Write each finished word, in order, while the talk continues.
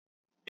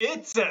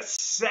It's a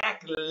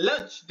sack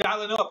lunch,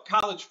 dialing up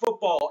college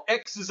football,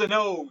 X's and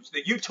O's.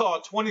 The Utah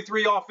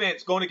 23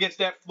 offense going against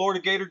that Florida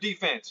Gator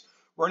defense,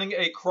 running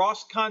a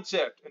cross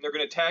concept, and they're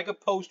going to tag a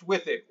post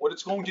with it. What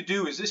it's going to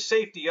do is this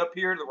safety up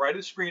here to the right of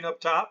the screen up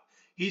top,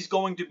 he's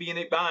going to be in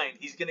a bind.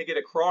 He's going to get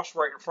a cross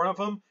right in front of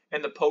him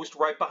and the post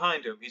right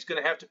behind him. He's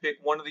going to have to pick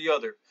one or the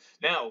other.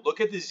 Now, look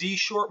at the Z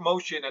short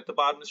motion at the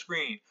bottom of the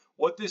screen.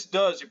 What this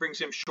does, it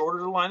brings him shorter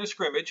to the line of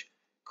scrimmage,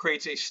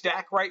 creates a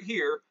stack right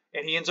here,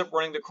 and he ends up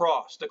running the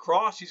cross. The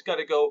cross, he's got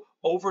to go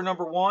over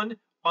number one,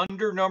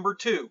 under number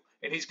two,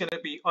 and he's going to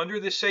be under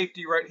the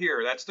safety right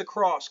here. That's the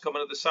cross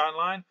coming to the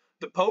sideline.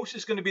 The post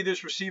is going to be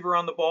this receiver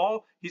on the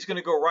ball. He's going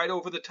to go right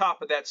over the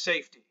top of that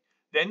safety.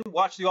 Then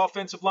watch the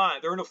offensive line.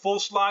 They're in a full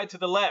slide to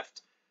the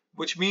left,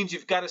 which means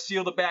you've got to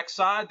seal the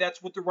backside.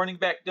 That's what the running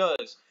back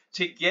does.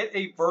 To get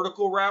a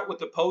vertical route with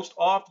the post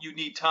off, you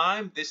need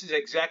time. This is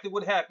exactly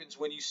what happens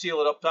when you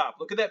seal it up top.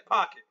 Look at that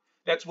pocket.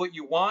 That's what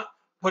you want.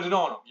 Put it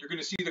on them. You're going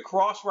to see the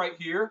cross right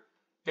here.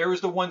 There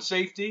is the one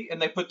safety, and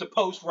they put the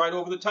post right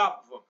over the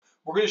top of them.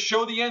 We're going to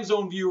show the end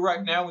zone view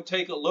right now and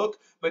take a look,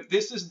 but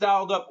this is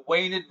dialed up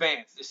way in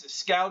advance. This is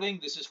scouting.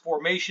 This is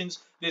formations.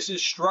 This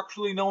is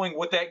structurally knowing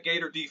what that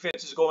Gator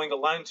defense is going to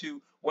line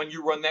to when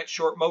you run that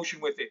short motion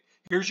with it.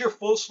 Here's your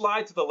full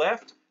slide to the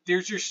left.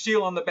 There's your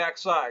seal on the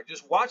backside.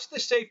 Just watch the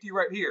safety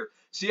right here.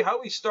 See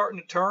how he's starting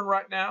to turn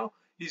right now?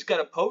 He's got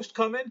a post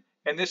coming,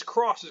 and this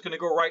cross is going to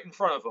go right in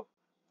front of him.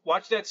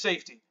 Watch that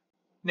safety.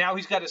 Now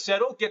he's got to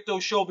settle, get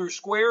those shoulders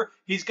square.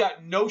 He's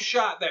got no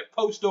shot, that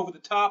post over the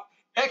top.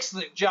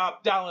 Excellent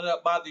job dialing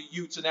up by the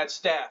Utes and that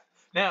staff.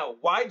 Now,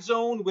 wide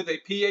zone with a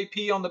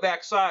PAP on the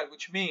backside,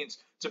 which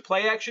means it's a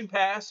play action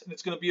pass, and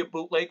it's going to be a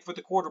bootleg for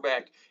the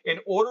quarterback. In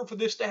order for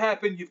this to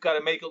happen, you've got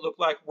to make it look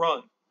like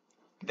run.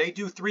 They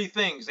do three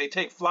things. They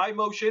take fly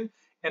motion,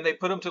 and they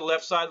put them to the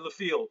left side of the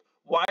field.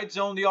 Wide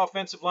zone the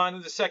offensive line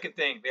is the second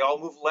thing. They all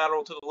move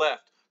lateral to the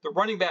left. The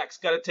running back's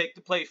got to take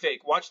the play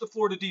fake. Watch the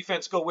Florida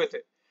defense go with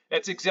it.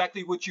 That's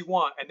exactly what you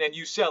want, and then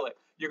you sell it.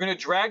 You're going to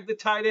drag the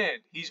tight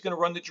end. He's going to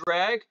run the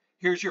drag.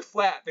 Here's your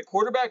flat. The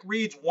quarterback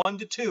reads 1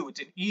 to 2. It's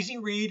an easy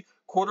read.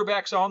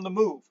 Quarterback's on the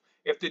move.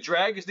 If the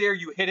drag is there,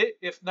 you hit it.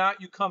 If not,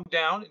 you come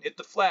down and hit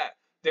the flat.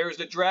 There's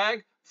the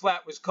drag.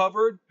 Flat was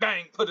covered.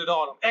 Bang, put it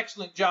on him.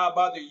 Excellent job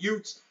by the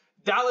Utes.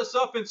 Dial us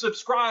up and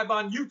subscribe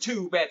on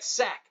YouTube at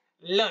Sack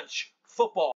Lunch Football.